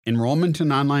Enrollment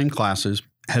in online classes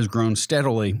has grown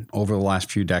steadily over the last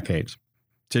few decades.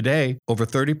 Today, over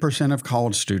 30% of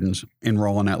college students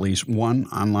enroll in at least one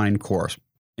online course.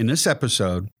 In this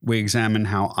episode, we examine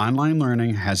how online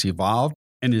learning has evolved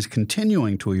and is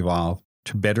continuing to evolve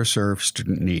to better serve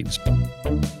student needs.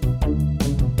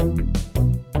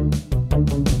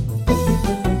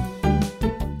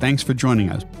 Thanks for joining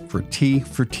us for Tea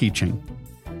for Teaching,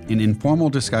 an informal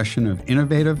discussion of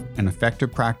innovative and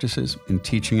effective practices in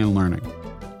teaching and learning.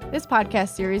 This podcast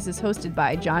series is hosted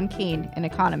by John Kane, an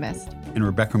economist, and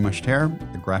Rebecca Mushtare,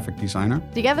 the graphic designer.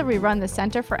 Together we run the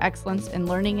Center for Excellence in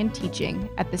Learning and Teaching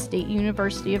at the State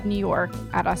University of New York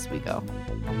at Oswego.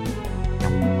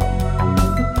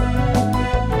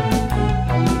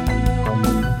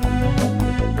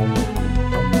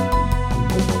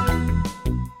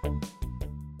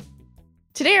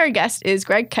 Today our guest is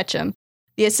Greg Ketchum,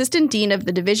 the Assistant Dean of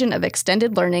the Division of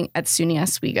Extended Learning at SUNY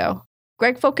Oswego.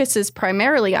 Greg focuses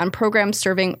primarily on programs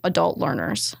serving adult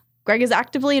learners. Greg is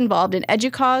actively involved in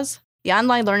EDUCAUSE, the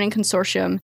Online Learning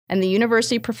Consortium, and the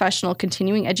University Professional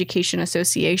Continuing Education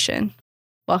Association.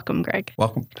 Welcome, Greg.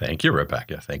 Welcome. Thank you,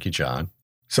 Rebecca. Thank you, John.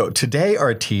 So today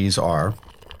our teas are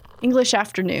English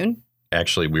afternoon.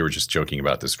 Actually, we were just joking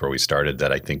about this before we started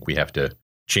that I think we have to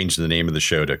change the name of the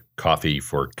show to Coffee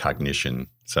for Cognition.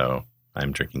 So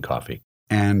I'm drinking coffee.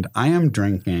 And I am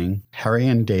drinking Harry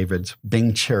and David's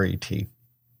Bing Cherry Tea.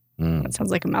 That sounds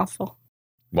like a mouthful.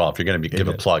 Well, if you're going to give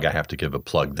a plug, I have to give a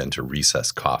plug then to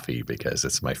Recess Coffee because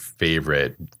it's my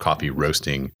favorite coffee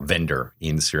roasting vendor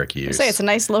in Syracuse. I say it's a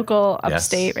nice local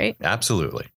upstate, right?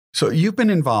 Absolutely. So you've been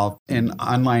involved in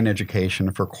online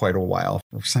education for quite a while,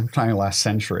 sometime last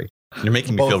century. You're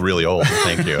making me feel really old.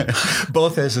 Thank you.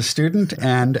 Both as a student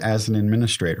and as an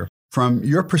administrator. From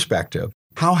your perspective,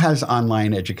 how has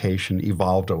online education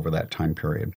evolved over that time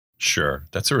period? Sure.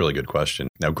 That's a really good question.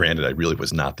 Now, granted, I really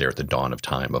was not there at the dawn of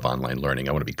time of online learning.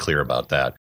 I want to be clear about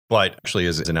that. But actually,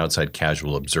 as an outside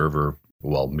casual observer,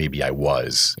 well, maybe I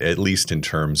was, at least in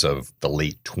terms of the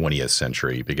late 20th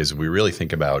century, because if we really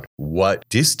think about what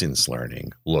distance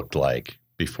learning looked like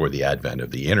before the advent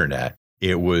of the internet,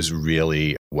 it was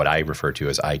really what I refer to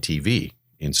as ITV,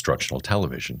 instructional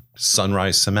television.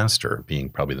 Sunrise Semester being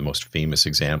probably the most famous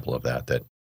example of that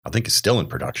I think is still in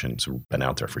production. It's been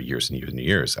out there for years and years and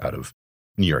years out of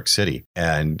New York City.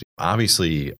 And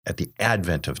obviously, at the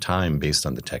advent of time, based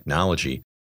on the technology,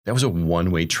 that was a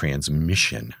one-way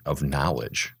transmission of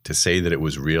knowledge. To say that it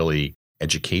was really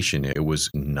education, it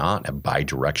was not a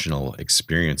bidirectional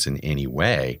experience in any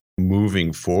way.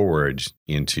 Moving forward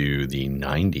into the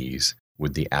 90s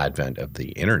with the advent of the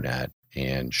internet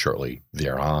and shortly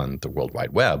thereon the World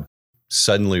Wide Web,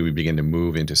 suddenly we begin to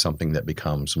move into something that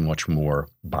becomes much more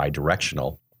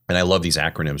bidirectional. And I love these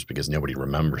acronyms because nobody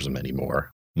remembers them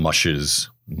anymore. MUSHs,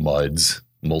 MUDs,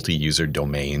 multi-user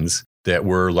domains that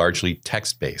were largely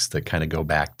text-based that kind of go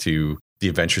back to the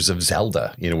adventures of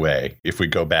Zelda in a way, if we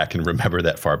go back and remember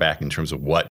that far back in terms of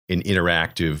what an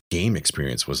interactive game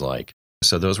experience was like.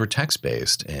 So those were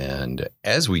text-based. And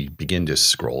as we begin to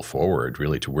scroll forward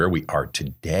really to where we are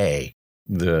today,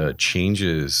 the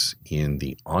changes in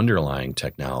the underlying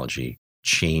technology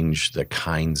change the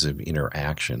kinds of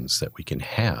interactions that we can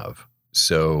have.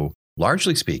 So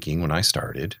largely speaking, when I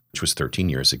started, which was 13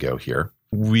 years ago here,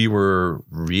 we were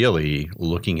really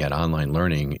looking at online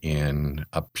learning in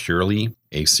a purely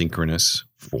asynchronous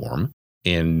form.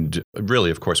 And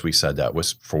really, of course, we said that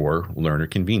was for learner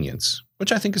convenience,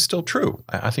 which I think is still true.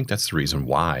 I think that's the reason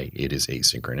why it is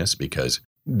asynchronous, because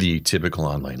the typical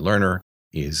online learner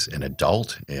is an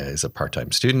adult, is a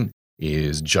part-time student,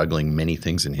 is juggling many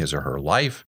things in his or her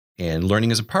life, and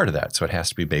learning is a part of that. So it has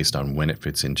to be based on when it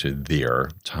fits into their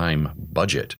time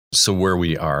budget. So where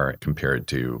we are compared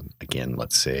to, again,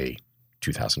 let's say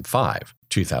 2005.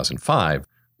 2005,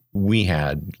 we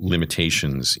had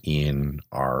limitations in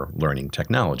our learning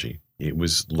technology. It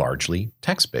was largely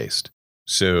text-based.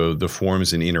 So the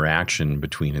forms and interaction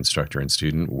between instructor and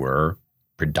student were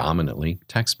predominantly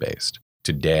text-based.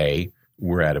 Today,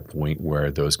 we're at a point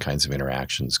where those kinds of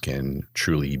interactions can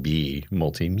truly be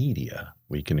multimedia.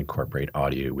 We can incorporate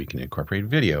audio, we can incorporate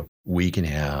video, we can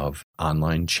have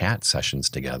online chat sessions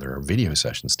together or video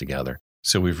sessions together.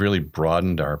 So we've really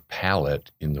broadened our palette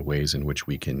in the ways in which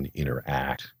we can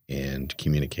interact and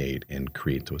communicate and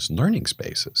create those learning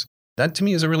spaces. That to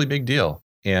me is a really big deal.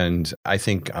 And I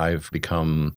think I've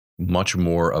become much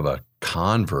more of a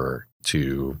convert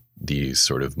to these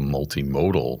sort of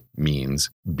multimodal means,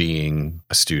 being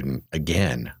a student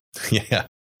again. Yeah.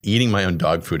 Eating my own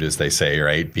dog food, as they say,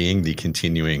 right? Being the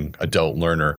continuing adult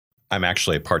learner. I'm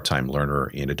actually a part-time learner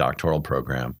in a doctoral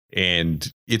program. And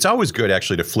it's always good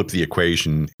actually to flip the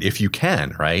equation if you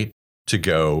can, right? To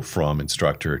go from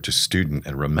instructor to student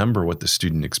and remember what the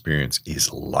student experience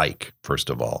is like, first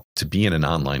of all. To be in an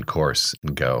online course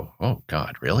and go, oh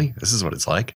God, really? This is what it's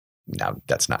like? Now,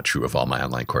 that's not true of all my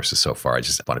online courses so far. I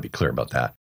just want to be clear about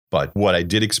that. But what I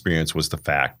did experience was the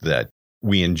fact that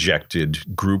we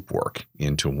injected group work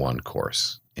into one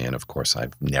course. And of course,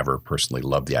 I've never personally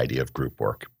loved the idea of group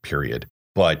work, period.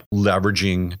 But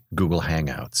leveraging Google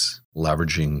Hangouts,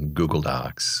 leveraging Google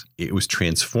Docs, it was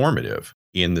transformative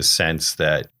in the sense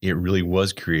that it really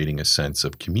was creating a sense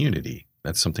of community.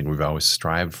 That's something we've always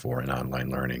strived for in online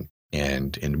learning.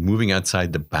 And moving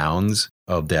outside the bounds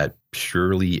of that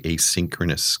purely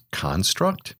asynchronous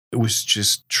construct, it was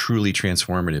just truly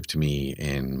transformative to me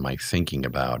in my thinking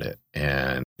about it.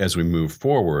 And as we move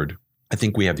forward, I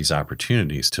think we have these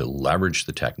opportunities to leverage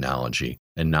the technology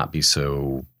and not be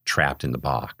so trapped in the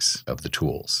box of the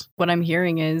tools. What I'm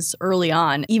hearing is early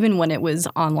on, even when it was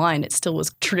online, it still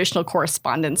was traditional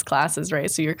correspondence classes, right?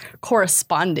 So you're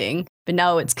corresponding, but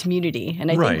now it's community.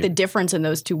 And I think the difference in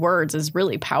those two words is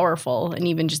really powerful. And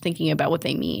even just thinking about what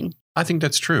they mean. I think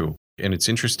that's true. And it's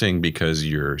interesting because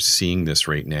you're seeing this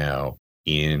right now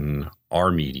in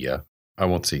our media. I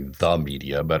won't say the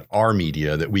media, but our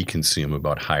media that we consume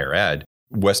about higher ed.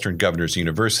 Western Governors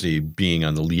University being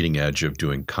on the leading edge of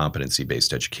doing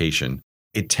competency-based education,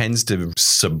 it tends to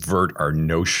subvert our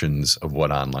notions of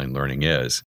what online learning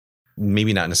is.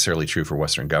 Maybe not necessarily true for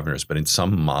Western Governors, but in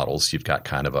some models, you've got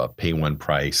kind of a pay one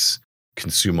price,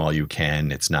 consume all you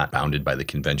can. It's not bounded by the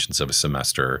conventions of a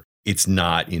semester. It's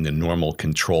not in the normal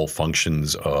control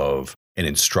functions of an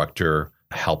instructor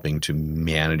helping to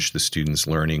manage the student's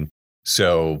learning.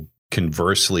 So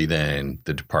conversely, then,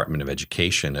 the Department of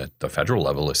Education at the federal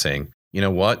level is saying, you know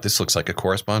what, this looks like a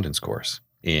correspondence course.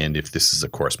 And if this is a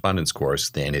correspondence course,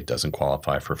 then it doesn't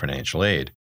qualify for financial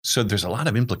aid. So there's a lot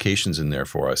of implications in there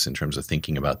for us in terms of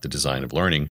thinking about the design of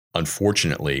learning.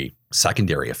 Unfortunately,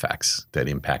 secondary effects that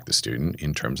impact the student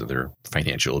in terms of their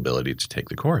financial ability to take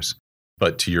the course.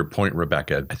 But to your point,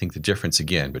 Rebecca, I think the difference,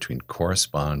 again, between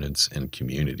correspondence and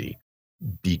community,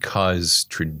 because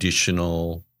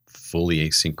traditional fully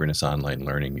asynchronous online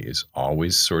learning is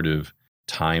always sort of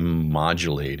time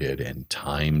modulated and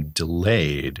time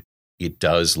delayed, it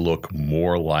does look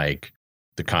more like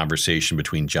the conversation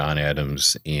between John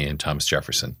Adams and Thomas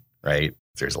Jefferson, right?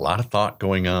 There's a lot of thought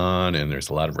going on and there's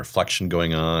a lot of reflection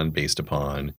going on based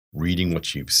upon reading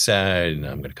what you've said, and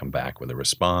I'm going to come back with a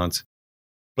response.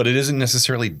 But it isn't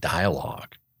necessarily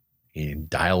dialogue. And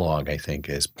dialogue, I think,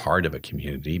 is part of a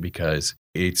community because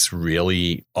it's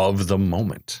really of the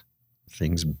moment.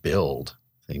 Things build,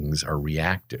 things are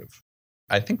reactive.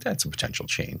 I think that's a potential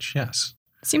change, yes.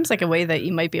 Seems like a way that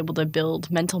you might be able to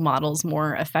build mental models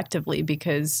more effectively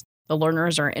because the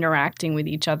learners are interacting with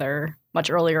each other much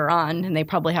earlier on, and they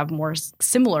probably have more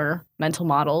similar mental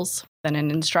models than an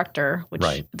instructor, which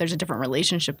there's a different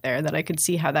relationship there that I could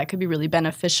see how that could be really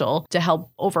beneficial to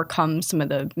help overcome some of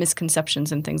the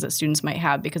misconceptions and things that students might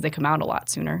have because they come out a lot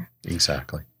sooner.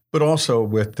 Exactly. But also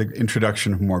with the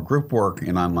introduction of more group work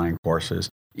in online courses,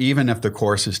 even if the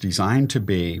course is designed to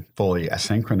be fully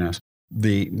asynchronous,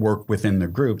 the work within the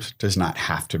groups does not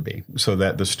have to be. So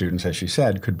that the students, as you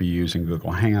said, could be using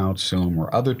Google Hangouts, Zoom,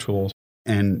 or other tools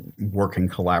and working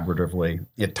collaboratively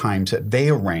at times that they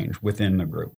arrange within the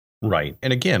group. Right.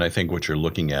 And again, I think what you're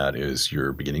looking at is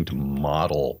you're beginning to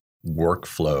model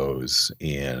workflows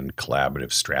and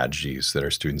collaborative strategies that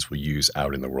our students will use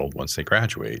out in the world once they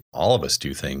graduate. All of us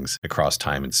do things across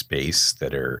time and space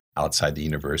that are outside the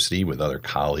university with other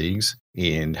colleagues,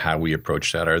 and how we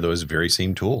approach that are those very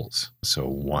same tools. So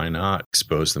why not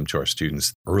expose them to our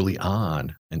students early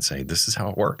on and say, this is how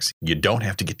it works. You don't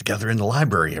have to get together in the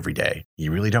library every day.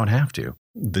 You really don't have to.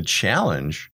 The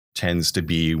challenge tends to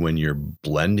be when you're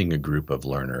blending a group of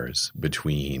learners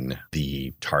between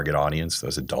the target audience,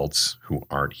 those adults who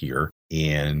aren't here,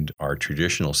 and our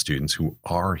traditional students who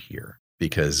are here.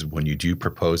 Because when you do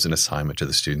propose an assignment to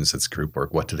the students that's group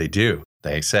work, what do?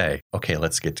 They say, okay,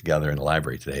 let's get together in the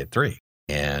library today at 3.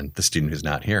 And the student who's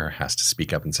not here has to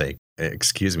speak up and say,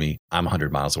 excuse me, I'm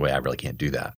 100 miles away. I really can't do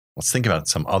that. Let's think about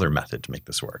some other method to make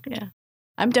this work. Yeah.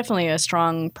 I'm definitely a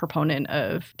strong proponent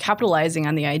of capitalizing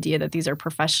on the idea that these are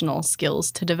professional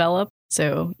skills to develop.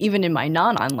 So even in my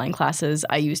non-online classes,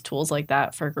 I use tools like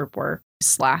that for group work,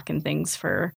 Slack and things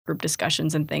for group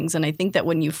discussions and things. And I think that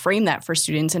when you frame that for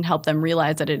students and help them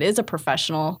realize that it is a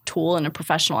professional tool and a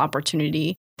professional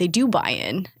opportunity, they do buy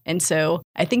in. And so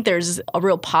I think there's a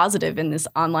real positive in this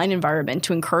online environment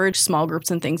to encourage small groups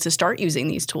and things to start using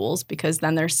these tools, because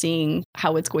then they're seeing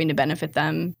how it's going to benefit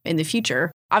them in the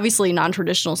future. Obviously,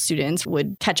 non-traditional students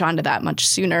would catch on to that much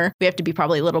sooner. We have to be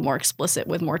probably a little more explicit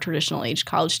with more traditional age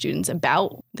college students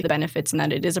about the benefits and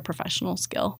that it is a professional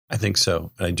skill. I think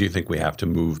so. And I do think we have to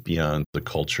move beyond the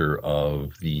culture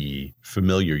of the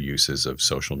familiar uses of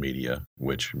social media,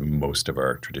 which most of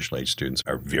our traditional age students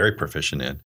are very proficient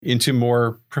in, into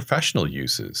more professional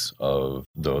uses of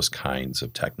those kinds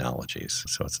of technologies.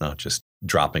 So it's not just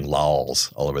dropping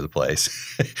lols all over the place.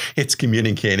 It's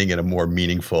communicating in a more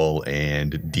meaningful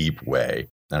and deep way.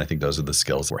 And I think those are the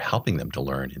skills we're helping them to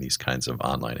learn in these kinds of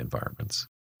online environments.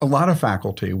 A lot of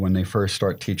faculty, when they first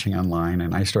start teaching online,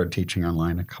 and I started teaching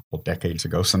online a couple decades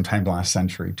ago, sometime last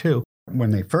century too,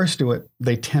 when they first do it,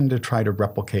 they tend to try to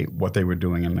replicate what they were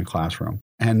doing in the classroom.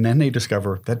 And then they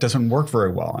discover that doesn't work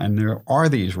very well. And there are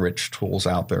these rich tools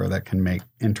out there that can make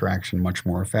interaction much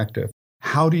more effective.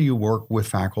 How do you work with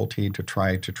faculty to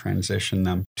try to transition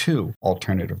them to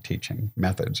alternative teaching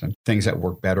methods and things that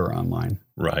work better online?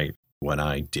 Right. When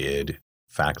I did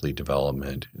faculty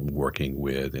development and working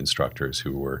with instructors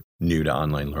who were new to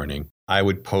online learning, I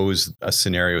would pose a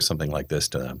scenario, something like this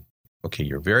to them. Okay,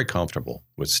 you're very comfortable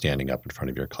with standing up in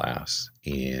front of your class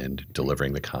and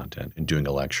delivering the content and doing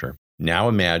a lecture. Now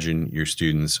imagine your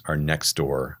students are next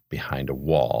door behind a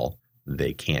wall.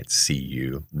 They can't see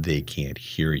you. They can't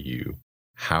hear you.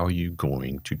 How are you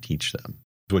going to teach them?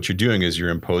 What you're doing is you're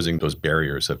imposing those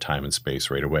barriers of time and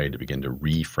space right away to begin to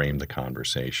reframe the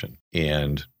conversation.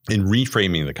 And in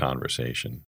reframing the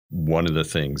conversation, one of the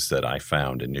things that I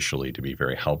found initially to be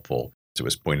very helpful, it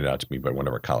was pointed out to me by one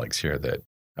of our colleagues here that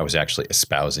I was actually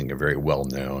espousing a very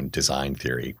well-known design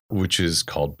theory, which is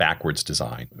called backwards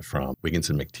design from Wiggins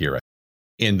and McTiernan.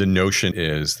 And the notion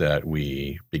is that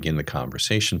we begin the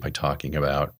conversation by talking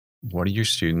about what are your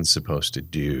students supposed to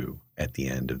do at the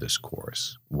end of this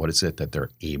course? What is it that they're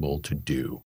able to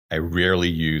do? I rarely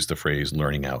use the phrase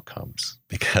learning outcomes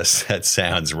because that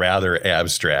sounds rather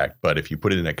abstract. But if you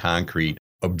put it in a concrete,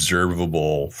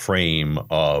 observable frame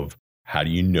of how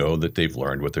do you know that they've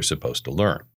learned what they're supposed to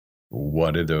learn?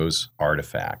 What are those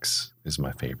artifacts is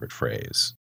my favorite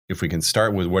phrase. If we can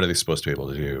start with what are they supposed to be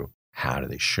able to do? How do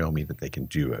they show me that they can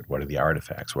do it? What are the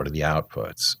artifacts? What are the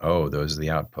outputs? Oh, those are the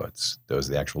outputs. Those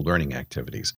are the actual learning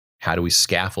activities. How do we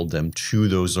scaffold them to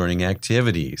those learning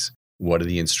activities? What are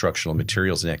the instructional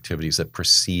materials and activities that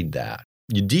precede that?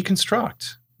 You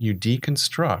deconstruct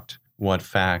what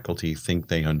faculty think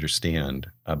they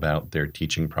understand about their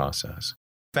teaching process.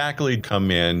 Faculty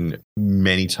come in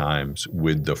many times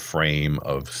with the frame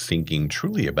of thinking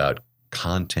truly about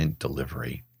content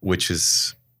delivery, which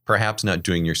is perhaps not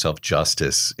doing yourself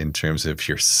justice in terms of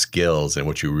your skills and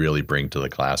what you really bring to the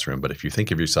classroom. But if you think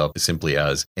of yourself simply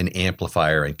as an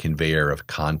amplifier and conveyor of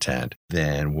content,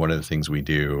 then one of the things we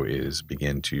do is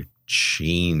begin to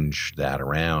change that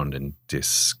around and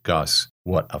discuss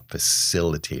what a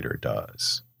facilitator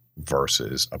does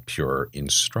versus a pure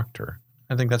instructor.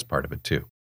 I think that's part of it too.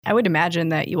 I would imagine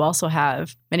that you also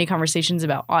have many conversations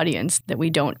about audience that we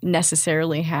don't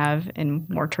necessarily have in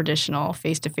more traditional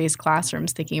face-to-face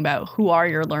classrooms, thinking about who are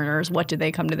your learners, what do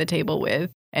they come to the table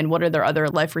with, and what are their other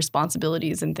life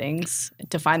responsibilities and things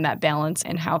to find that balance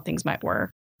and how things might work.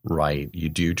 Right. You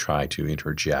do try to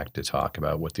interject to talk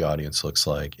about what the audience looks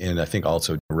like. And I think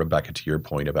also, Rebecca, to your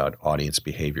point about audience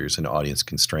behaviors and audience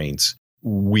constraints,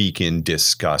 we can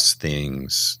discuss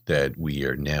things that we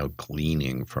are now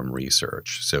gleaning from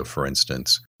research. So, for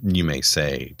instance, you may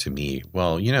say to me,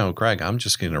 well, Greg, I'm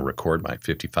just going to record my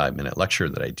 55-minute lecture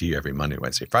that I do every Monday,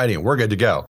 Wednesday, Friday, and we're good to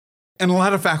go. And a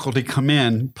lot of faculty come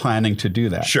in planning to do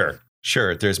that.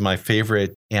 Sure. There's my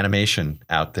favorite animation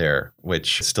out there,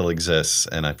 which still exists.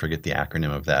 And I forget the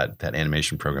acronym of that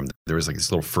animation program. There was like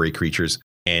these little furry creatures.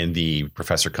 And the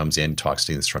professor comes in, talks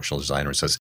to the instructional designer and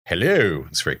says, hello,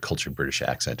 it's a very cultured British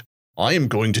accent. I am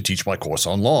going to teach my course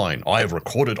online. I have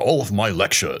recorded all of my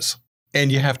lectures.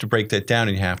 And you have to break that down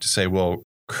and you have to say, well,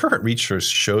 current research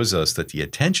shows us that the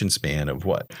attention span of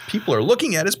what people are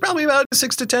looking at is probably about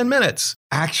 6 to 10 minutes.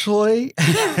 Actually,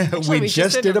 we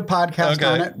just did a podcast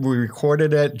on it. We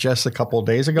recorded it just a couple of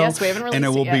days ago. Yes, we haven't released it and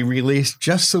it will be released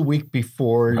just the week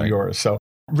before yours. So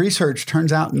research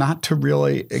turns out not to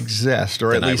really exist,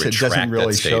 or at least it doesn't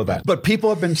really show that. But people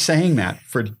have been saying that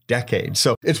for decades.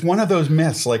 So it's one of those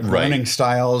myths like learning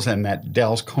styles and that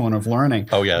Dale's cone of learning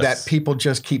that people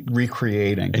just keep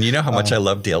recreating. And you know how much I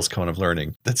love Dale's cone of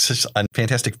learning. That's just a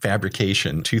fantastic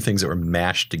fabrication, two things that were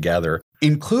mashed together.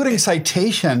 Including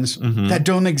citations that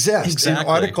don't exist in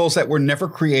articles that were never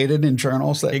created in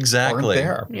journals that aren't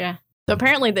there. Yeah. So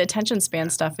apparently the attention span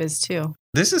stuff is too.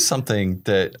 This is something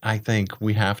that I think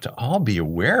we have to all be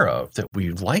aware of, that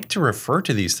we like to refer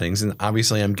to these things. And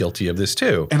obviously I'm guilty of this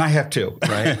too. And I have too.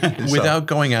 Right? So- Without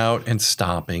going out and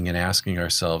stopping and asking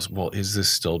ourselves, well, is this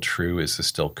still true? Is this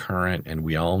still current? And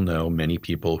we all know many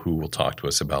people who will talk to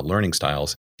us about learning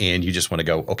styles. And you just want to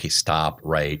go, okay, stop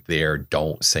right there.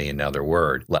 Don't say another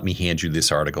word. Let me hand you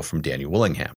this article from Daniel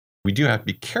Willingham. We do have to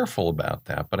be careful about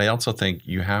that, but I also think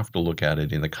you have to look at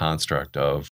it in the construct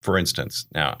of, for instance,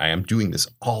 now I am doing this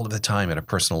all of the time at a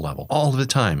personal level. All of the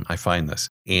time I find this,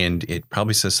 and it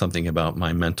probably says something about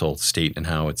my mental state and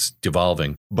how it's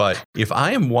devolving. But if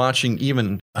I am watching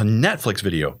even a Netflix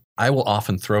video, I will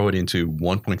often throw it into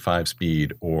 1.5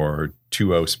 speed or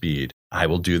 2.0 speed. I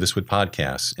will do this with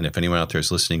podcasts. And if anyone out there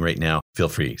is listening right now, feel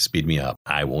free, speed me up.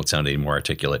 I won't sound any more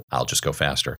articulate. I'll just go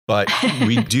faster. But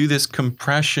we do this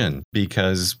compression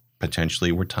because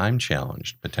potentially we're time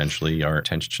challenged. Potentially our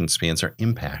attention spans are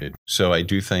impacted. So I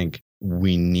do think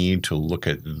we need to look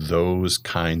at those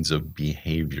kinds of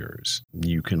behaviors.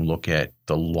 You can look at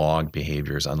the log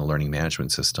behaviors on the learning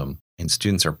management system, and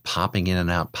students are popping in and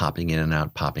out, popping in and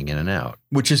out, popping in and out.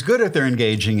 Which is good if they're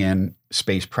engaging in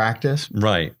space practice.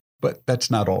 Right. But that's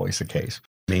not always the case.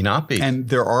 May not be. And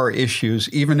there are issues,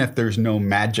 even if there's no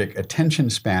magic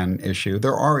attention span issue,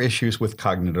 there are issues with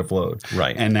cognitive load.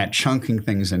 Right. And that chunking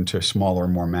things into smaller,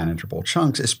 more manageable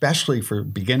chunks, especially for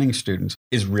beginning students,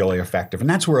 is really effective. And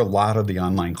that's where a lot of the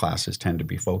online classes tend to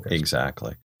be focused.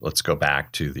 Exactly. Let's go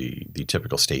back to the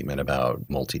typical statement about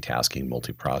multitasking,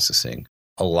 multiprocessing.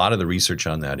 A lot of the research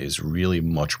on that is really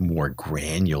much more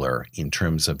granular in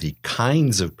terms of the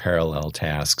kinds of parallel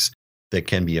tasks that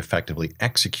can be effectively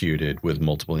executed with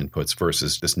multiple inputs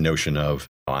versus this notion of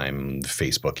I'm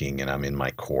Facebooking and I'm in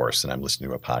my course and I'm listening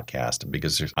to a podcast,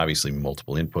 because there's obviously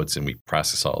multiple inputs and we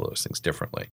process all those things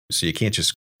differently. So you can't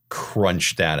just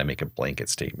crunch that and make a blanket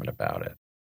statement about it.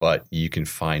 But you can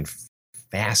find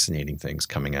fascinating things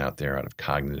coming out there out of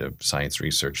cognitive science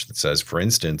research that says, for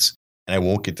instance, and I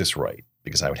won't get this right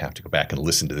because I would have to go back and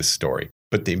listen to this story,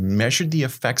 but they measured the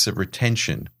effects of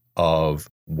retention of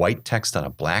white text on a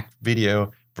black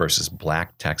video versus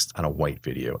black text on a white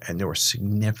video. And there were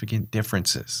significant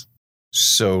differences.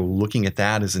 So looking at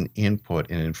that as an input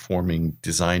in informing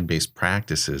design-based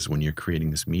practices when you're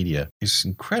creating this media is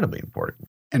incredibly important.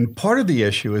 And part of the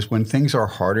issue is when things are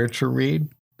harder to read,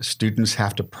 students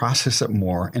have to process it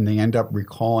more and they end up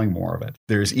recalling more of it.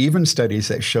 There's even studies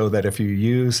that show that if you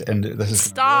use, and this is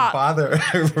Stop. bother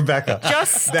Rebecca,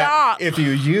 Just that stop. if you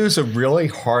use a really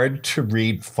hard to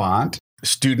read font,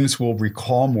 students will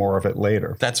recall more of it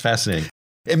later. That's fascinating.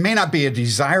 It may not be a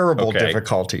desirable Okay.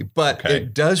 difficulty, but Okay.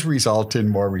 it does result in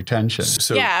more retention.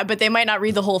 So, Yeah, but they might not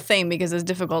read the whole thing because it's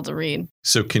difficult to read.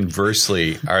 So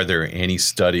conversely, are there any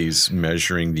studies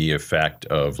measuring the effect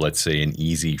of, let's say, an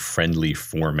easy, friendly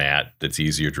format that's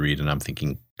easier to read? And I'm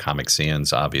thinking Comic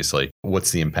Sans, obviously.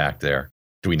 What's the impact there?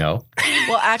 Do we know?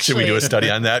 Well, Should actually, we do a study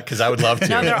on that? Because I would love to.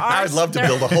 No, there are- I would love to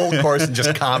build a whole course in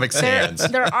just Comic Sans.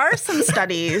 there are some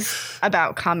studies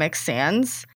about Comic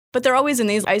Sans, but they're always in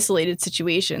these isolated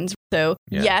situations. So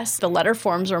Yeah. yes, the letter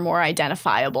forms are more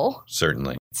identifiable.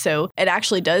 Certainly. So it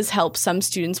actually does help some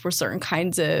students with certain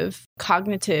kinds of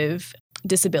cognitive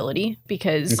disability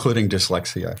because Including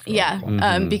dyslexia. for yeah, example.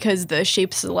 Mhm. because the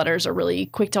shapes of the letters are really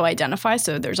quick to identify.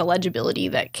 So there's a legibility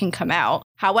that can come out.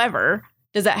 However,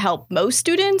 does that help most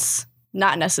students?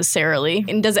 Not necessarily.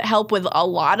 And does it help with a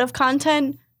lot of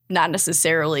content? Not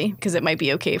necessarily, because it might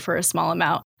be okay for a small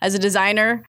amount. As a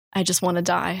designer, I just want to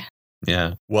die.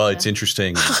 Yeah. Well, it's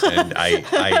interesting. And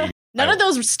None of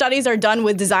those studies are done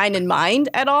with design in mind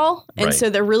at all. And Right. so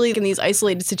they're really in these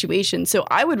isolated situations. So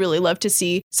I would really love to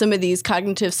see some of these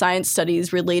cognitive science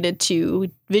studies related to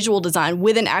visual design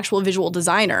with an actual visual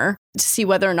designer to see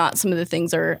whether or not some of the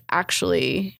things are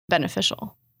actually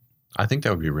beneficial. I think that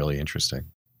would be really interesting.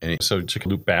 And so to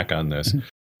loop back on this,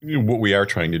 what we are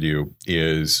trying to do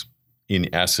is,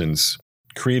 in essence,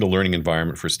 create a learning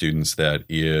environment for students that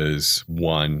is,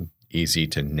 one, easy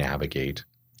to navigate.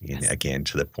 And again,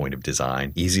 to the point of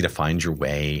design, easy to find your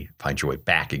way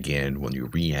back again when you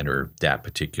re-enter that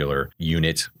particular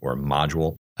unit or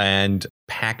module, and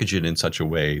package it in such a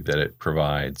way that it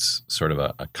provides sort of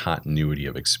a continuity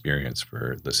of experience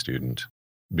for the student.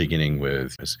 Beginning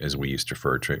with, as we used to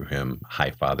refer to him,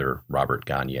 Highfather Robert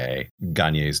Gagne.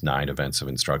 Gagne's 9 events of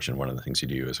instruction. One of the things you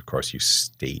do is, of course, you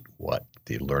state what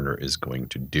the learner is going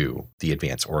to do, the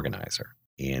advanced organizer.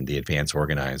 And the advanced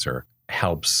organizer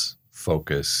helps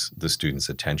focus the student's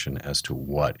attention as to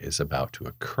what is about to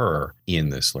occur in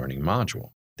this learning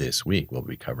module. This week, we'll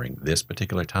be covering this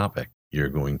particular topic. You're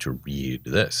going to read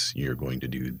this. You're going to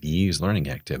do these learning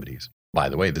activities. by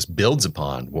the way, this builds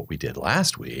upon what we did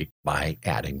last week by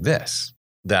adding this.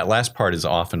 That last part is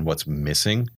often what's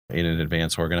missing in an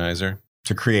advanced organizer.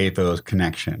 To create those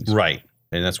connections. Right.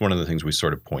 And that's one of the things we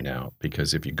sort of point out,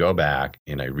 because if you go back,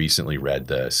 and I recently read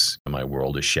this, my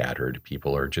world is shattered.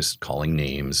 People are just calling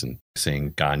names and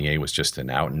saying Gagne was just an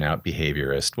out and out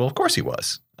behaviorist. Well, of course he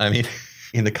was. I mean,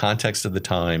 in the context of the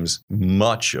times,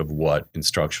 much of what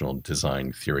instructional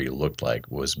design theory looked like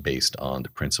was based on the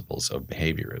principles of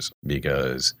behaviorism,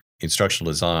 because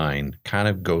instructional design kind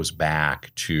of goes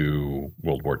back to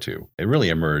World War II. It really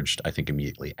emerged, I think,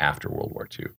 immediately after World War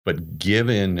II. But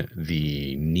given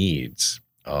the needs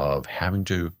of having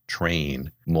to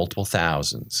train multiple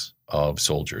thousands of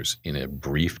soldiers in a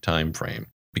brief time frame,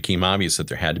 it became obvious that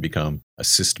there had to become a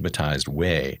systematized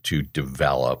way to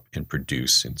develop and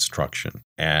produce instruction.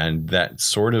 And that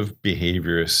sort of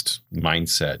behaviorist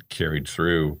mindset carried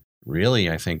through really,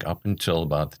 I think, up until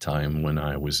about the time when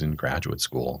I was in graduate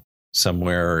school.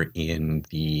 Somewhere in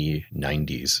the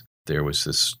 90s, there was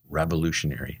this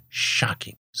revolutionary,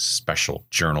 shocking, special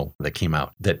journal that came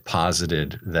out that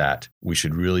posited that we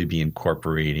should really be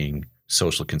incorporating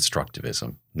social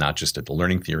constructivism, not just at the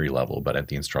learning theory level, but at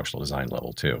the instructional design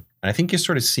level too. And I think you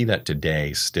sort of see that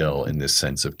today still in this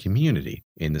sense of community,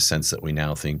 in the sense that we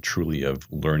now think truly of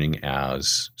learning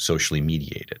as socially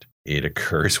mediated. It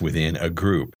occurs within a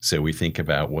group. So we think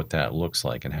about what that looks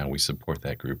like and how we support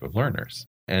that group of learners.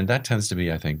 And that tends to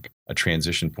be, I think, a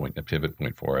transition point, a pivot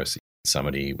point for us.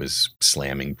 Somebody was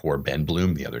slamming poor Ben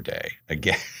Bloom the other day,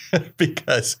 again,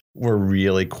 because we're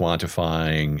really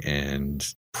quantifying and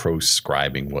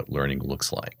proscribing what learning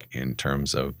looks like in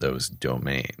terms of those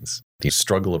domains. The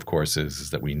struggle, of course, is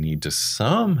that we need to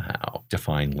somehow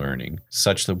define learning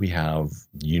such that we have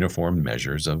uniform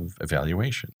measures of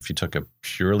evaluation. If you took a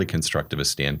purely constructivist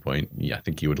standpoint, I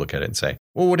think you would look at it and say,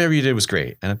 well, whatever you did was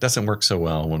great. And it doesn't work so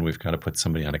well when we've got to put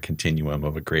somebody on a continuum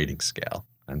of a grading scale.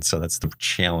 And so that's the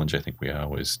challenge I think we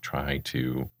always try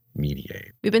to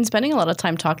mediate. We've been spending a lot of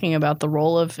time talking about the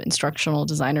role of instructional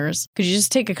designers. Could you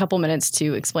just take a couple minutes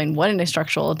to explain what an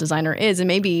instructional designer is and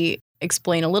maybe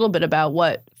explain a little bit about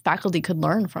what faculty could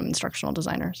learn from instructional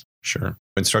designers? Sure.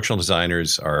 Instructional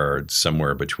designers are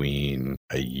somewhere between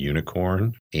a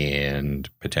unicorn and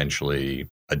potentially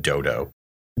a dodo.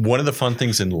 One of the fun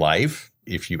things in life,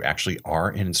 if you actually are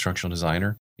an instructional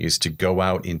designer, is to go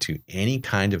out into any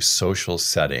kind of social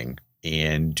setting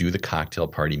and do the cocktail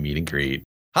party meet and greet.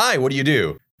 Hi, what do you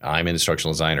do? I'm an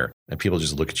instructional designer. And people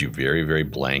just look at you very, very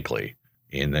blankly.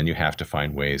 And then you have to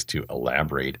find ways to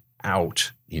elaborate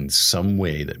out in some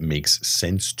way that makes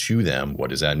sense to them. What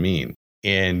does that mean?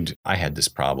 And I had this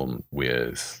problem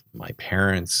with my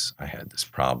parents. I had this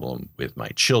problem with my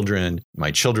children. My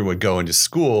children would go into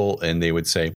school and they would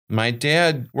say, my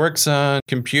dad works on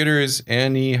computers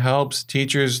and he helps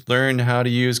teachers learn how to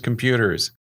use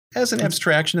computers. As an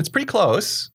abstraction, it's pretty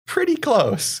close,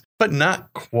 but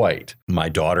not quite. My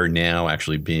daughter now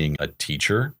actually being a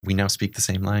teacher, we now speak the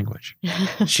same language.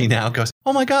 She now goes,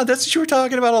 oh my God, that's what you were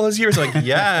talking about all those years. Like,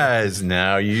 yes,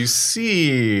 now you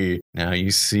see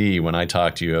when I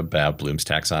talk to you about Bloom's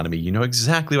taxonomy, you know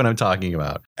exactly what I'm talking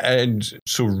about. And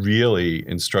so really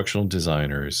instructional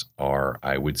designers are,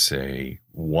 I would say,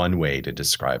 one way to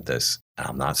describe this, and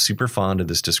I'm not super fond of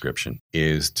this description,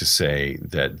 is to say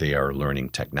that they are learning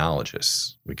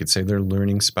technologists. We could say they're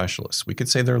learning specialists. We could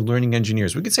say they're learning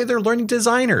engineers. We could say they're learning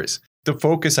designers. The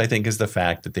focus, I think, is the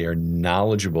fact that they are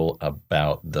knowledgeable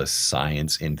about the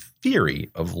science and theory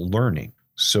of learning.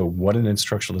 So what an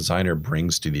instructional designer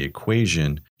brings to the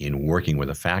equation in working with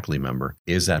a faculty member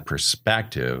is that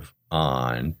perspective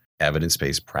on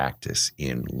evidence-based practice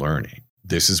in learning.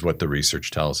 This is what the research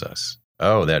tells us.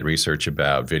 Oh, that research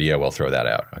about video, we'll throw that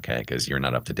out, okay, because you're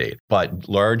not up to date. But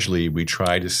largely, we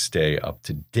try to stay up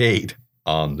to date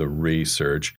on the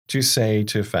research to say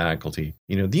to faculty,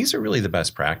 these are really the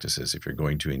best practices if you're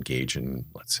going to engage in,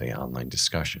 let's say, online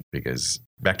discussion. Because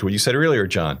back to what you said earlier,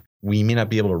 John, we may not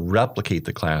be able to replicate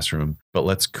the classroom, but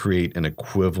let's create an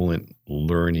equivalent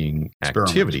learning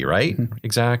activity, right? Mm-hmm.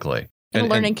 Exactly. And a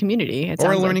learning community.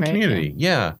 Or a learning community,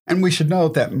 yeah. And we should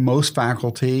note that most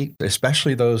faculty,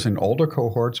 especially those in older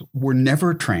cohorts, were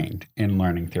never trained in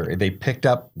learning theory. They picked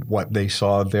up what they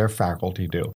saw their faculty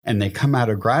do. And they come out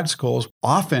of grad schools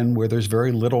often where there's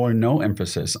very little or no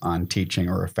emphasis on teaching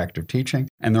or effective teaching.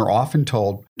 And they're often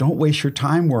told, don't waste your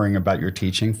time worrying about your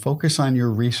teaching, focus on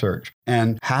your research.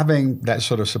 And having that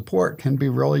sort of support can be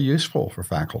really useful for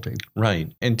faculty. Right.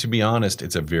 And to be honest,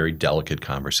 it's a very delicate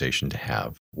conversation to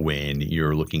have when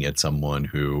you're looking at someone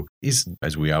who is,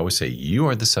 as we always say, you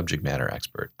are the subject matter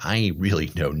expert. I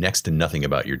really know next to nothing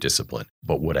about your discipline.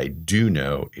 But what I do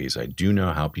know is I do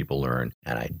know how people learn,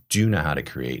 and I do know how to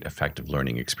create effective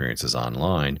learning experiences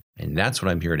online. And that's what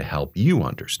I'm here to help you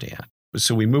understand.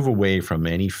 So we move away from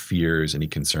any fears, any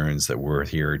concerns that we're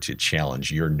here to challenge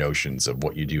your notions of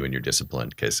what you do in your discipline,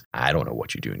 because I don't know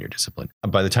what you do in your discipline.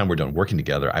 By the time we're done working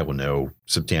together, I will know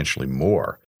substantially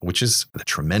more, which is the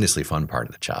tremendously fun part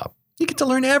of the job. You get to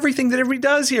learn everything that everybody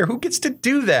does here. Who gets to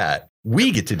do that?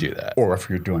 We get to do that. Or if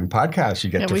you're doing podcasts, you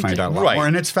get to find out a lot more,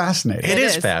 and it's fascinating. It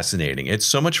is fascinating. It's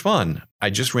so much fun. I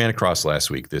just ran across last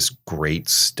week this great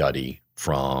study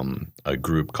from a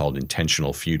group called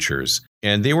Intentional Futures.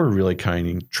 And they were really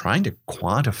trying to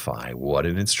quantify what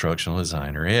an instructional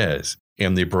designer is.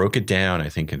 And they broke it down, I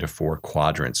think, into 4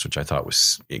 quadrants, which I thought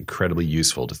was incredibly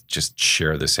useful to just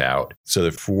share this out. So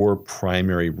the 4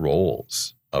 primary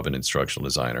roles of an instructional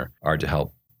designer are to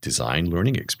help design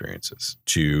learning experiences,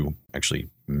 to actually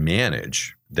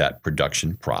manage that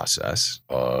production process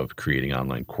of creating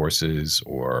online courses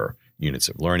or units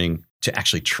of learning, to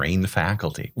actually train the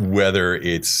faculty, whether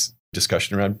it's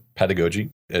discussion around pedagogy,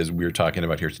 as we're talking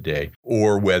about here today,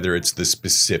 or whether it's the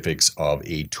specifics of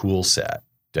a tool set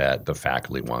that the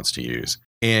faculty wants to use.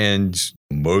 And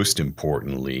most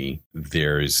importantly,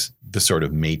 there's the sort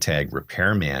of Maytag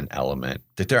repairman element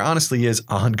that there honestly is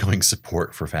ongoing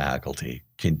support for faculty,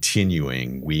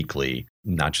 continuing weekly,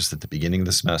 not just at the beginning of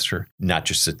the semester, not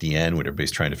just at the end when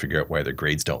everybody's trying to figure out why their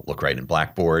grades don't look right in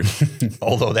Blackboard,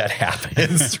 although that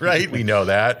happens, right? We know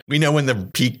that. We know when the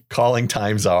peak calling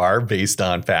times are based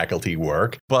on faculty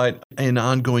work, but an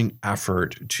ongoing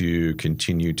effort to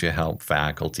continue to help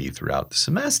faculty throughout the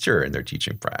semester in their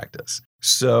teaching practice.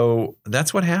 So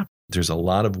that's what happens. There's a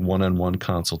lot of one-on-one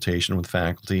consultation with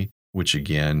faculty, which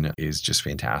again is just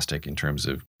fantastic in terms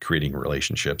of creating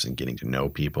relationships and getting to know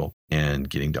people and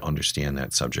getting to understand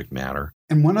that subject matter.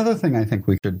 And one other thing I think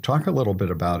we could talk a little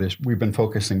bit about is we've been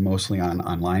focusing mostly on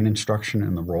online instruction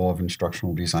and the role of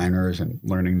instructional designers and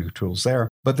learning new tools there.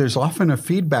 But there's often a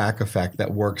feedback effect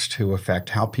that works to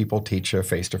affect how people teach their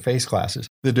face-to-face classes.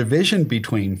 The division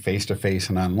between face-to-face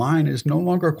and online is no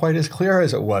longer quite as clear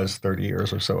as it was 30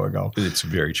 years or so ago. It's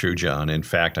very true, John. In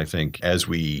fact, I think as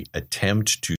we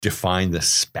attempt to define the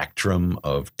spectrum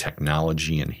of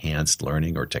technology-enhanced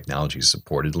learning or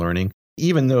technology-supported learning,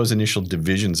 even those initial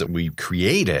divisions that we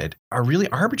created are really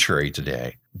arbitrary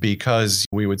today, because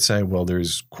we would say, well,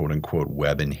 there's quote unquote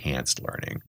web-enhanced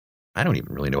learning. I don't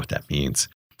even really know what that means.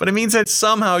 But it means that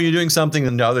somehow you're doing something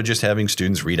and now they're just having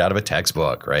students read out of a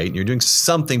textbook, right? You're doing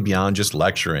something beyond just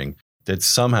lecturing that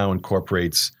somehow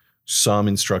incorporates some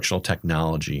instructional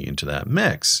technology into that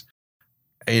mix.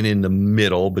 And in the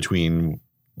middle between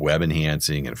web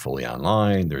enhancing and fully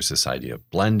online, there's this idea of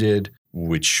blended,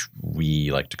 which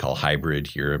we like to call hybrid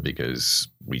here because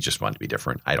we just want to be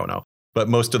different. I don't know. But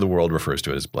most of the world refers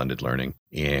to it as blended learning.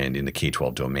 And in the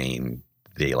K-12 domain,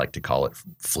 they like to call it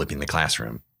flipping the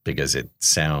classroom because it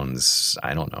sounds,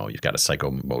 I don't know, you've got a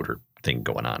psychomotor thing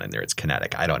going on in there. It's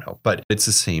kinetic. I don't know. But it's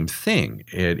the same thing.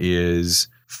 It is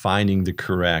finding the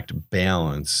correct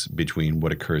balance between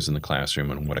what occurs in the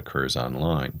classroom and what occurs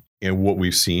online. And what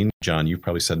we've seen, John, you've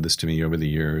probably said this to me over the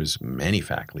years, many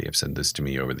faculty have said this to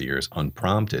me over the years,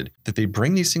 unprompted, that they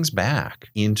bring these things back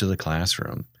into the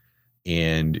classroom.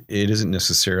 And it isn't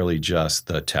necessarily just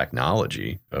the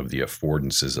technology of the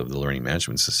affordances of the learning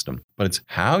management system, but it's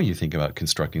how you think about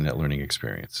constructing that learning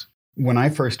experience. When I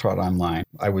first taught online,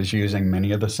 I was using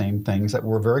many of the same things that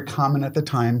were very common at the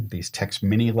time, these text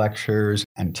mini lectures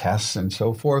and tests and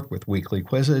so forth with weekly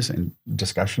quizzes and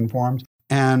discussion forums.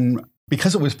 And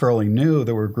because it was fairly new,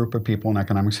 there were a group of people in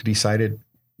economics who decided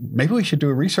maybe we should do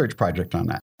a research project on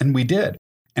that. And we did.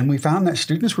 And we found that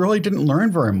students really didn't learn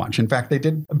very much. In fact, they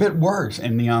did a bit worse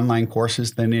in the online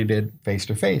courses than they did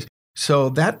face-to-face. So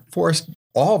that forced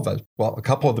all of us, well, a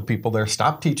couple of the people there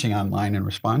stopped teaching online in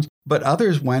response, but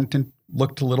others went and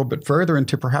looked a little bit further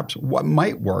into perhaps what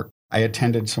might work. I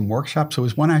attended some workshops. There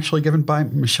was one actually given by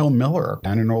Michelle Miller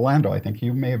down in Orlando. I think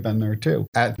you may have been there too,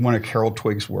 at one of Carol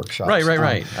Twig's workshops.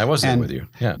 Right. I was there with you.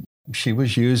 Yeah. She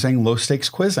was using low-stakes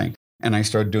quizzing. And I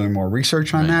started doing more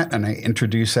research on that, and I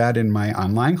introduced that in my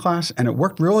online class, and it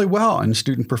worked really well, and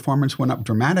student performance went up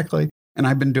dramatically. And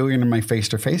I've been doing it in my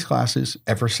face-to-face classes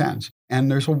ever since.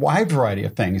 And there's a wide variety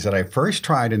of things that I first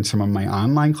tried in some of my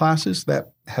online classes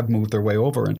that have moved their way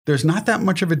over. And there's not that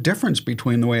much of a difference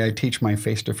between the way I teach my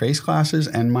face-to-face classes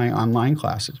and my online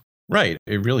classes. Right.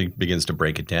 It really begins to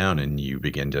break it down, and you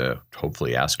begin to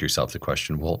hopefully ask yourself the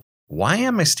question, well, Why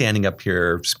am I standing up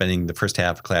here spending the first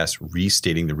half of class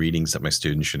restating the readings that my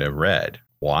students should have read?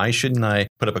 Why shouldn't I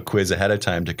put up a quiz ahead of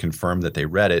time to confirm that they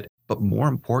read it? But more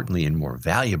importantly and more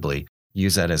valuably,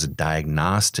 use that as a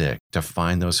diagnostic to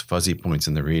find those fuzzy points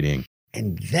in the reading.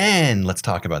 And then let's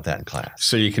talk about that in class.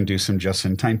 So you can do some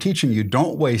just-in-time teaching. You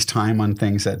don't waste time on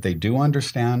things that they do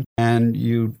understand, and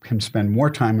you can spend more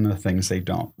time on the things they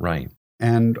don't. Right.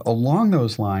 And along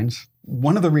those lines,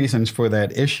 one of the reasons for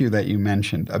that issue that you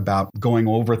mentioned about going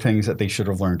over things that they should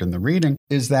have learned in the reading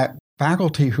is that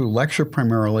faculty who lecture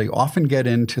primarily often get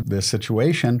into this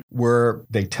situation where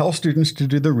they tell students to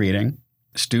do the reading.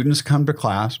 Students come to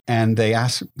class and they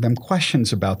ask them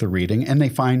questions about the reading, and they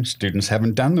find students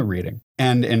haven't done the reading.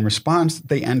 And in response,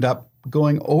 they end up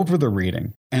going over the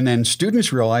reading. And then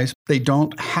students realize they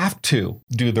don't have to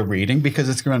do the reading because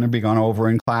it's going to be gone over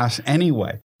in class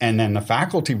anyway. And then the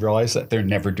faculty realize that they're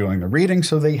never doing the reading,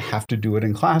 so they have to do it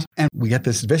in class. And we get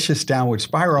this vicious downward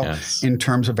spiral in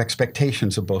terms of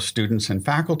expectations of both students and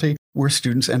faculty, where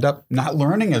students end up not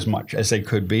learning as much as they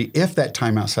could be if that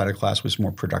time outside of class was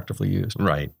more productively used.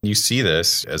 Right. You see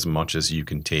this as much as you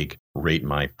can take Rate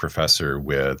My Professor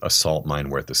with a salt mine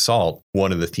worth of salt.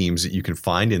 One of the themes that you can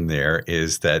find in there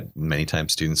is that many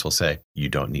times students will say, you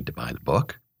don't need to buy the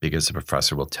book because the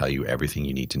professor will tell you everything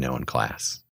you need to know in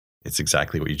class. It's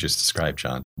exactly what you just described,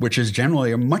 John. Which is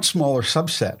generally a much smaller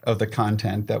subset of the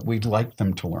content that we'd like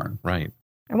them to learn. Right.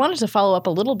 I wanted to follow up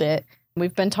a little bit.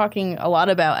 We've been talking a lot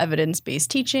about evidence-based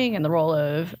teaching and the role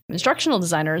of instructional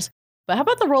designers, but how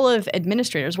about the role of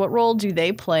administrators? What role do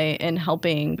they play in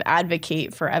helping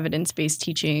advocate for evidence-based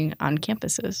teaching on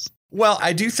campuses? Well,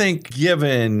 I do think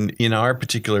given in our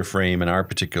particular frame, in our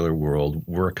particular world,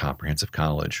 we're a comprehensive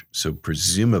college. So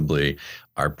presumably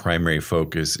our primary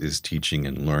focus is teaching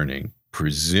and learning.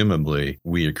 Presumably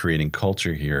we are creating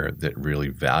culture here that really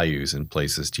values and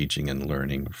places teaching and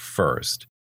learning first.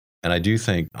 And I do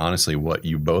think, honestly, what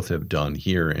you both have done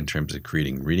here in terms of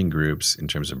creating reading groups, in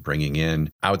terms of bringing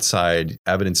in outside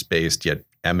evidence-based yet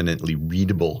eminently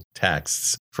readable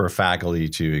texts for faculty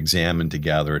to examine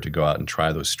together, to go out and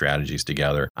try those strategies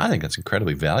together. I think that's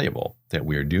incredibly valuable that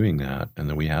we are doing that and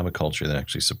that we have a culture that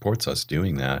actually supports us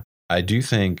doing that. I do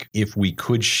think if we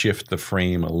could shift the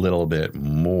frame a little bit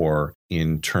more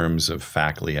in terms of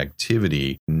faculty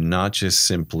activity, not just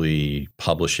simply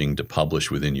publishing to publish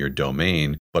within your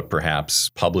domain, but perhaps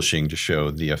publishing to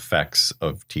show the effects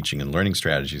of teaching and learning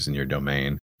strategies in your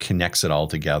domain, connects it all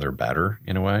together better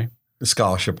in a way. The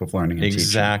scholarship of learning and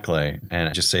Exactly. And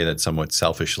I just say that somewhat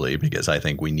selfishly because I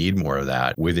think we need more of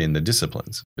that within the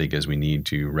disciplines, because we need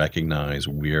to recognize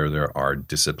where there are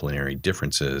disciplinary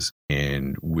differences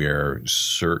and where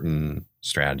certain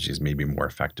strategies may be more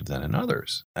effective than in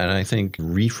others. And I think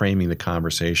reframing the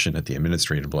conversation at the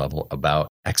administrative level about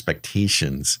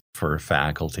expectations for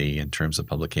faculty in terms of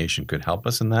publication could help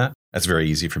us in that. That's very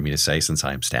easy for me to say since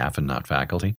I'm staff and not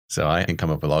faculty. So I can come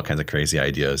up with all kinds of crazy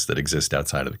ideas that exist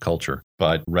outside of the culture.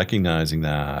 But recognizing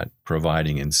that,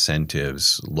 providing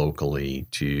incentives locally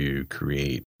to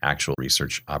create actual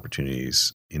research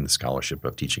opportunities in the scholarship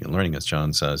of teaching and learning, as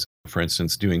John says. For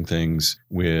instance, doing things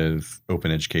with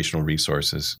open educational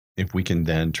resources, if we can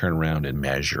then turn around and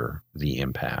measure the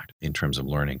impact in terms of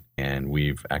learning. And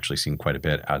we've actually seen quite a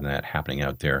bit of that happening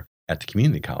out there at the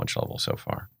community college level so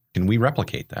far. Can we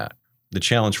replicate that? The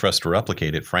challenge for us to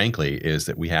replicate it, frankly, is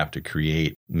that we have to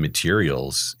create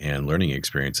materials and learning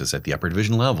experiences at the upper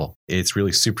division level. It's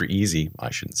really super easy. I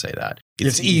shouldn't say that.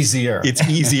 It's easier. It's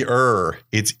easier.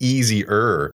 It's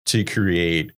easier to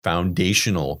create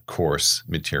foundational course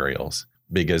materials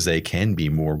because they can be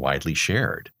more widely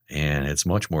shared. And it's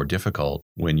much more difficult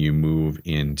when you move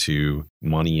into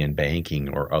money and banking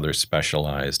or other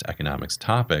specialized economics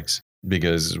topics,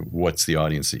 because what's the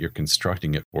audience that you're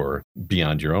constructing it for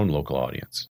beyond your own local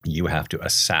audience? You have to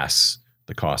assess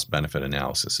the cost-benefit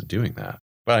analysis of doing that.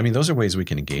 But I mean, those are ways we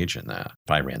can engage in that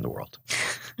if I ran the world.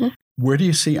 Where do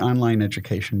you see online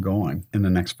education going in the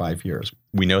next 5 years?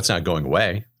 We know it's not going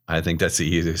away. I think that's the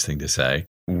easiest thing to say.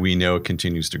 We know it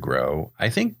continues to grow. I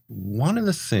think one of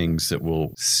the things that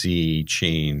we'll see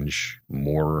change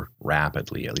more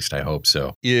rapidly, at least I hope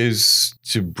so, is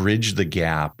to bridge the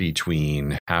gap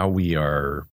between how we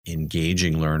are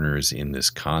engaging learners in this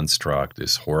construct,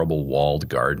 this horrible walled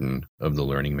garden of the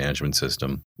learning management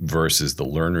system, versus the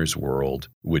learner's world,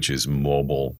 which is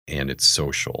mobile and it's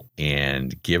social.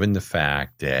 And given the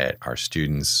fact that our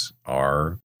students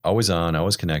are always on,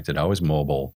 always connected, always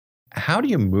mobile, how do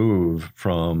you move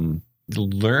from the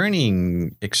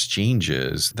learning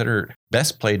exchanges that are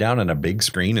best played out on a big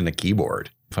screen and a keyboard?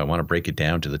 If I want to break it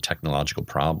down to the technological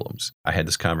problems. I had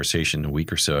this conversation a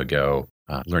week or so ago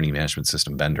learning management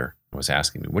system vendor was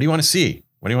asking me, what do you want to see?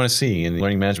 What do you want to see in the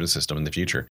learning management system in the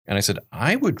future? And I said,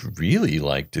 I would really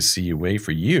like to see a way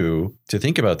for you to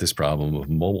think about this problem of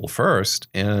mobile first.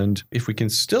 And if we can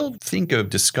still think of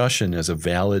discussion as a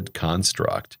valid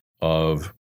construct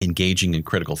of engaging in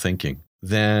critical thinking,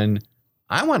 then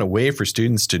I want a way for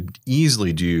students to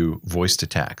easily do voice to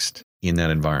text in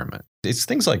that environment. It's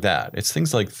things like that. It's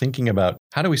things like thinking about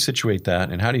how do we situate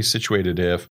that and how do you situate it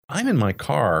if I'm in my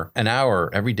car an hour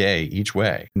every day each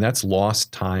way. And that's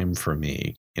lost time for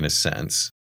me in a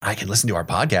sense. I can listen to our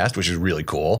podcast, which is really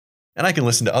cool. And I can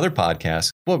listen to other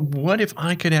podcasts. But what if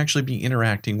I could actually be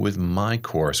interacting with my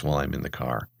course while I'm in the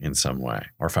car in some way?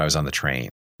 Or if I was on the train?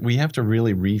 We have to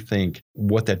really rethink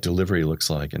what that delivery looks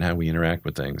like and how we interact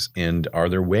with things. And are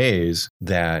there ways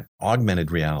that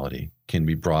augmented reality can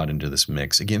be brought into this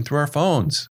mix? Again, through our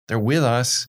phones. They're with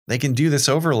us. They can do this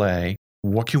overlay.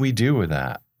 What can we do with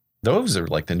that? Those are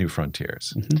like the new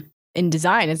frontiers. Mm-hmm. In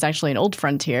design, it's actually an old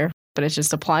frontier, but it's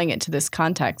just applying it to this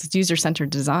context. It's user-centered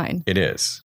design. It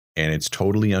is. And it's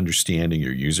totally understanding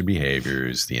your user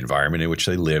behaviors, the environment in which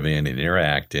they live in and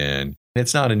interact in.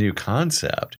 It's not a new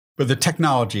concept. But the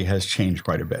technology has changed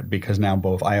quite a bit because now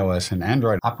both iOS and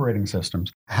Android operating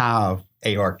systems have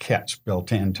AR kits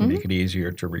built in to make it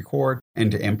easier to record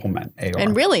and to implement AR.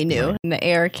 And really new. Right. And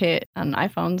the AR kit on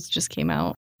iPhones just came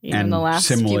out in the last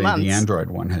few months. And similarly, the Android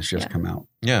one has just come out.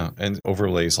 Yeah, and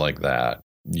overlays like that,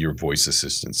 your voice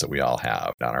assistants that we all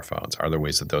have on our phones, are there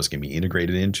ways that those can be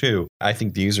integrated into? I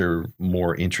think these are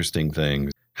more interesting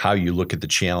things. How you look at the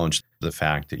challenge, the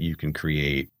fact that you can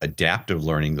create adaptive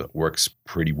learning that works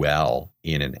pretty well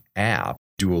in an app.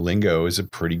 Duolingo is a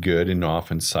pretty good and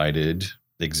often cited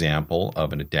example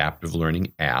of an adaptive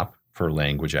learning app for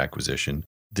language acquisition.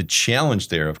 The challenge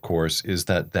there, of course, is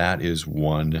that that is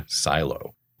one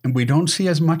silo. And we don't see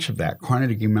as much of that.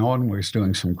 Carnegie Mellon was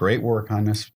doing some great work on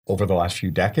this over the last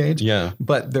few decades. Yeah.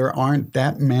 But there aren't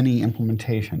that many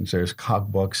implementations. There's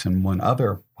Cogbooks and one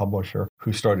other publisher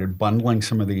who started bundling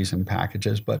some of these in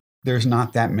packages, but there's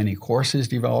not that many courses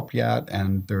developed yet,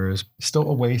 and there's still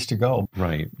a ways to go.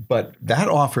 Right. But that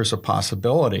offers a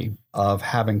possibility of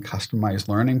having customized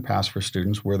learning paths for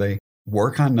students where they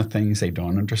work on the things they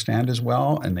don't understand as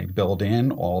well, and they build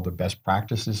in all the best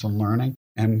practices in learning.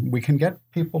 And we can get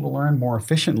people to learn more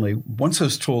efficiently once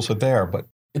those tools are there, but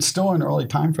it's still an early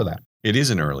time for that. It is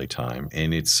an early time,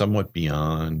 and it's somewhat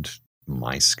beyond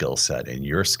my skill set and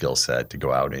your skill set to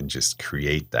go out and just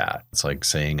create that. It's like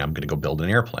saying, I'm going to go build an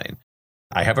airplane.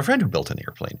 I have a friend who built an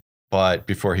airplane, but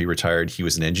before he retired, he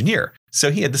was an engineer.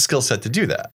 So he had the skill set to do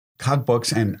that.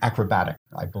 Cogbooks and Acrobatic,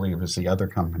 I believe is the other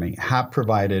company, have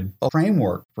provided a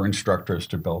framework for instructors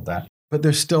to build that. But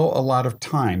there's still a lot of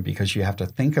time because you have to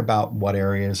think about what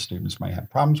areas students might have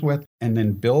problems with and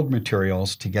then build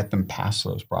materials to get them past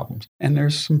those problems. And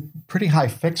there's some pretty high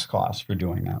fixed costs for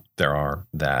doing that. There are.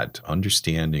 That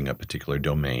understanding a particular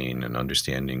domain and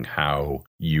understanding how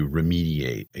you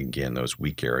remediate, again, those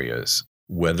weak areas,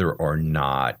 whether or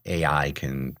not AI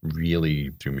can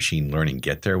really, through machine learning,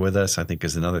 get there with us, I think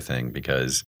is another thing,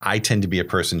 because I tend to be a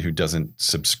person who doesn't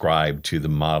subscribe to the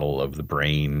model of the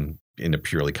brain in a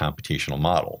purely computational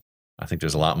model. I think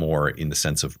there's a lot more in the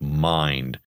sense of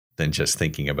mind than just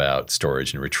thinking about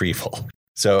storage and retrieval.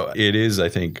 So it is, I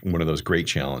think, one of those great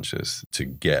challenges to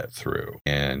get through.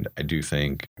 And I do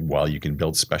think while you can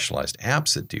build specialized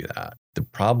apps that do that, the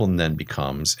problem then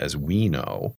becomes, as we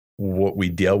know, what we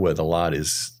deal with a lot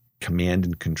is command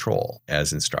and control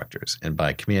as instructors. And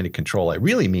by command and control, I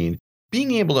really mean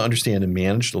being able to understand and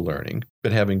manage the learning,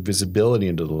 but having visibility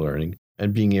into the learning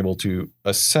and being able to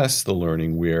assess the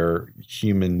learning where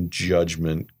human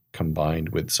judgment combined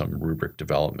with some rubric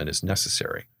development is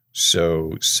necessary.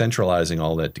 So centralizing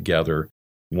all that together,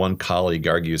 one colleague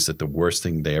argues that the worst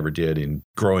thing they ever did in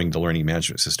growing the learning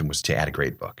management system was to add a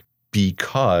gradebook,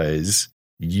 because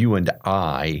you and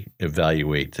I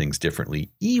evaluate things differently,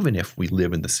 even if we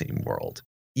live in the same world,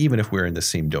 even if we're in the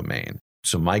same domain.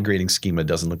 So my grading schema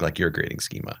doesn't look like your grading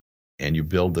schema. And you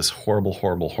build this horrible,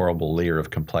 horrible, horrible layer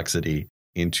of complexity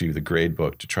into the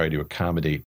gradebook to try to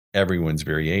accommodate everyone's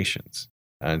variations.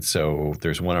 And so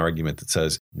there's one argument that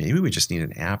says, maybe we just need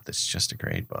an app that's just a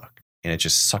gradebook. And it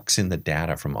just sucks in the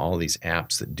data from all of these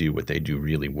apps that do what they do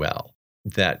really well.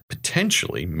 That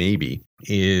potentially, maybe,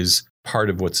 is part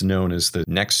of what's known as the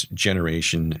next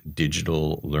generation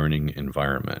digital learning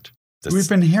environment. We've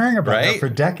been hearing about that for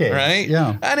decades. Right?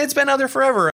 Yeah. And it's been out there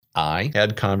forever. I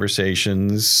had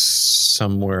conversations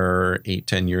somewhere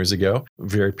 8-10 years ago,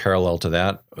 very parallel to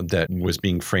that was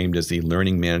being framed as the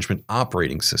learning management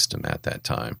operating system at that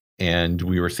time. And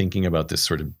we were thinking about this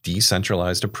sort of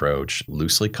decentralized approach,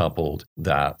 loosely coupled,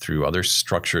 that through other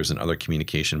structures and other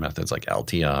communication methods like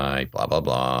LTI, blah, blah,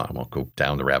 blah. I won't go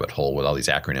down the rabbit hole with all these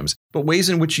acronyms, but ways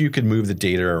in which you could move the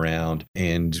data around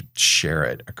and share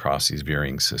it across these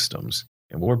varying systems.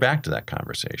 And we're back to that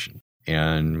conversation.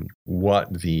 And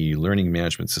what the learning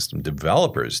management system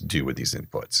developers do with these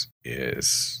inputs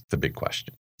is the big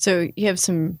question. So you have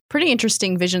some pretty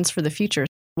interesting visions for the future.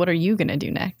 What are you going to do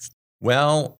next?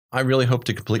 Well, I really hope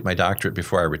to complete my doctorate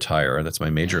before I retire. That's my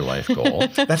major life goal.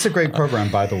 That's a great program,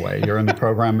 by the way. You're in the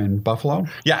program in Buffalo?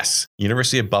 Yes.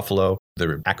 University of Buffalo.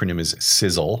 The acronym is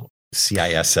CISL,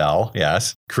 CISL,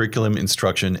 yes. Curriculum,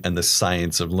 Instruction, and the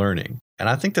Science of Learning. And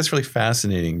I think that's really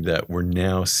fascinating that we're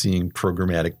now seeing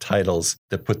programmatic titles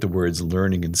that put the words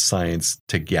learning and science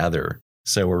together.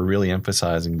 So we're really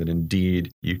emphasizing that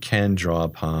indeed you can draw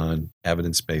upon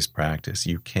evidence-based practice.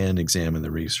 You can examine the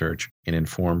research and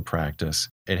inform practice.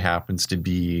 It happens to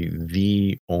be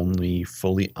the only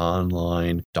fully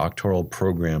online doctoral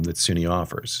program that SUNY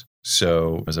offers.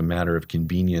 So as a matter of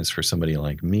convenience for somebody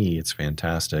like me, it's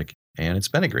fantastic. And it's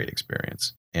been a great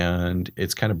experience. And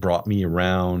it's kind of brought me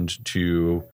around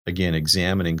to, again,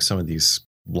 examining some of these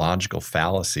logical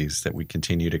fallacies that we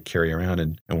continue to carry around.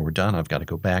 And when we're done, I've got to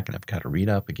go back and I've got to read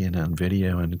up again on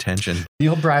video and attention.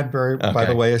 Neil Bradbury, by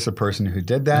the way, is the person who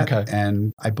did that. Okay.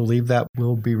 And I believe that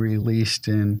will be released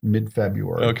in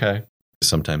mid-February. Okay.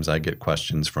 Sometimes I get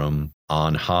questions from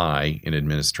on high in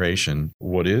administration.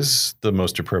 What is the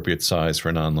most appropriate size for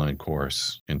an online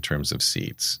course in terms of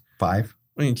seats? 5?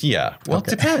 I mean, yeah. Well,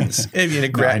 Okay. It depends. In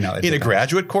a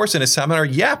graduate course, in a seminar,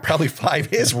 yeah, probably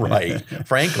 5 is right,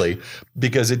 frankly,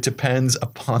 because it depends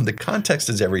upon the context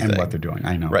is everything. And what they're doing,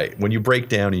 I know. Right. When you break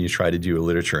down and you try to do a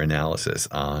literature analysis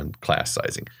on class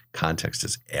sizing, context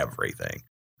is everything.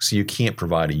 So you can't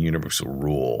provide a universal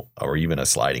rule or even a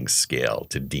sliding scale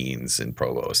to deans and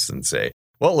provosts and say,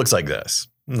 well, it looks like this.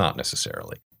 Not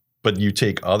necessarily. But you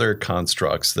take other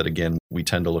constructs that, again, we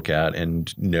tend to look at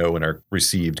and know in our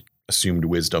received assumed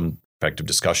wisdom. Effective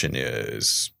discussion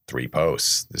is 3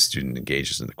 posts. The student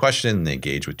engages in the question, and they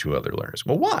engage with 2 other learners.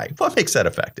 Well, why? What makes that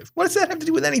effective? What does that have to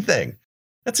do with anything?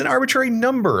 That's an arbitrary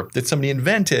number that somebody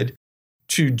invented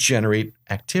to generate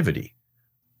activity.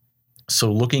 So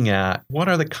looking at what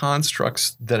are the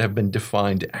constructs that have been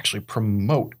defined to actually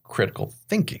promote critical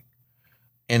thinking.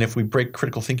 And if we break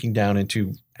critical thinking down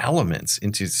into elements,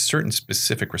 into certain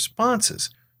specific responses,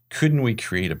 couldn't we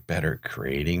create a better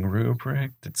grading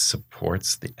rubric that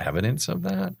supports the evidence of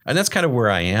that? And that's kind of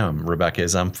where I am, Rebecca,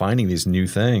 is I'm finding these new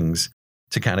things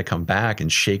to kind of come back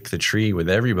and shake the tree with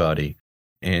everybody.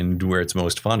 And where it's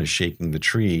most fun is shaking the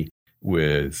tree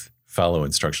with fellow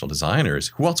instructional designers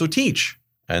who also teach.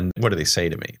 And what do they say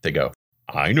to me? They go,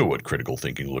 I know what critical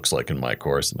thinking looks like in my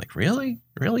course. I'm like, really?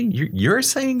 Really? You're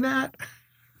saying that?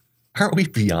 Aren't we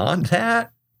beyond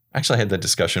that? Actually, I had that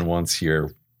discussion once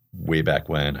here way back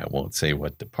when. I won't say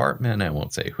what department, I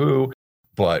won't say who,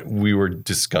 but we were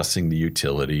discussing the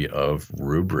utility of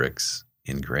rubrics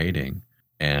in grading.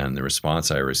 And the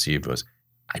response I received was,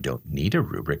 I don't need a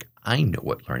rubric. I know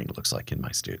what learning looks like in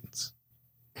my students.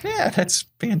 Yeah, that's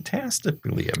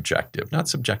fantastically objective, not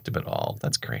subjective at all.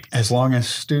 That's great. As long as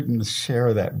students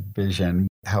share that vision,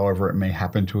 however it may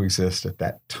happen to exist at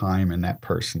that time in that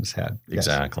person's head. Yes.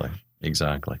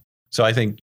 Exactly. So I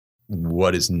think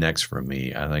what is next for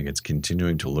me, I think it's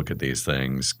continuing to look at these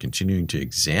things, continuing to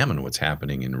examine what's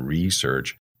happening in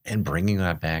research and bringing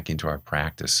that back into our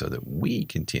practice so that we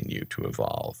continue to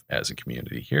evolve as a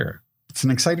community here. It's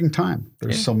an exciting time.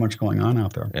 There's so much going on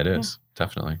out there. It is,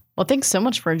 definitely. Well, thanks so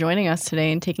much for joining us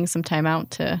today and taking some time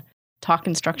out to talk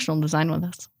instructional design with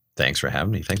us. Thanks for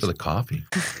having me. Thanks for the coffee.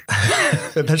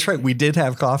 That's right. We did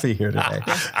have coffee here today.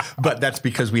 But that's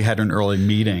because we had an early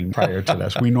meeting prior to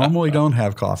this. We normally don't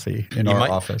have coffee in our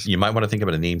office. You might want to think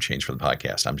about a name change for the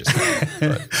podcast. I'm just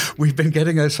saying. We've been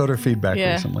getting that sort of feedback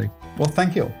recently. Well,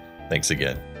 thank you. Thanks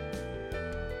again.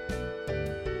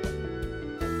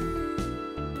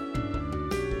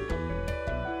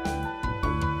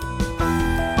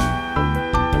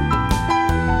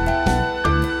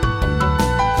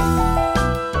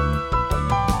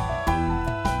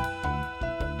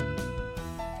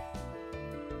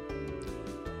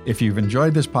 If you've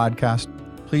enjoyed this podcast,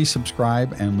 please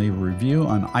subscribe and leave a review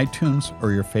on iTunes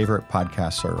or your favorite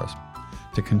podcast service.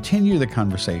 To continue the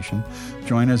conversation,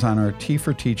 join us on our T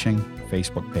for Teaching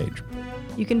Facebook page.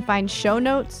 You can find show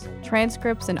notes,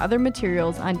 transcripts, and other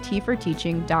materials on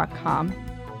tforteaching.com.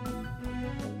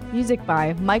 Music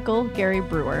by Michael Gary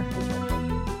Brewer.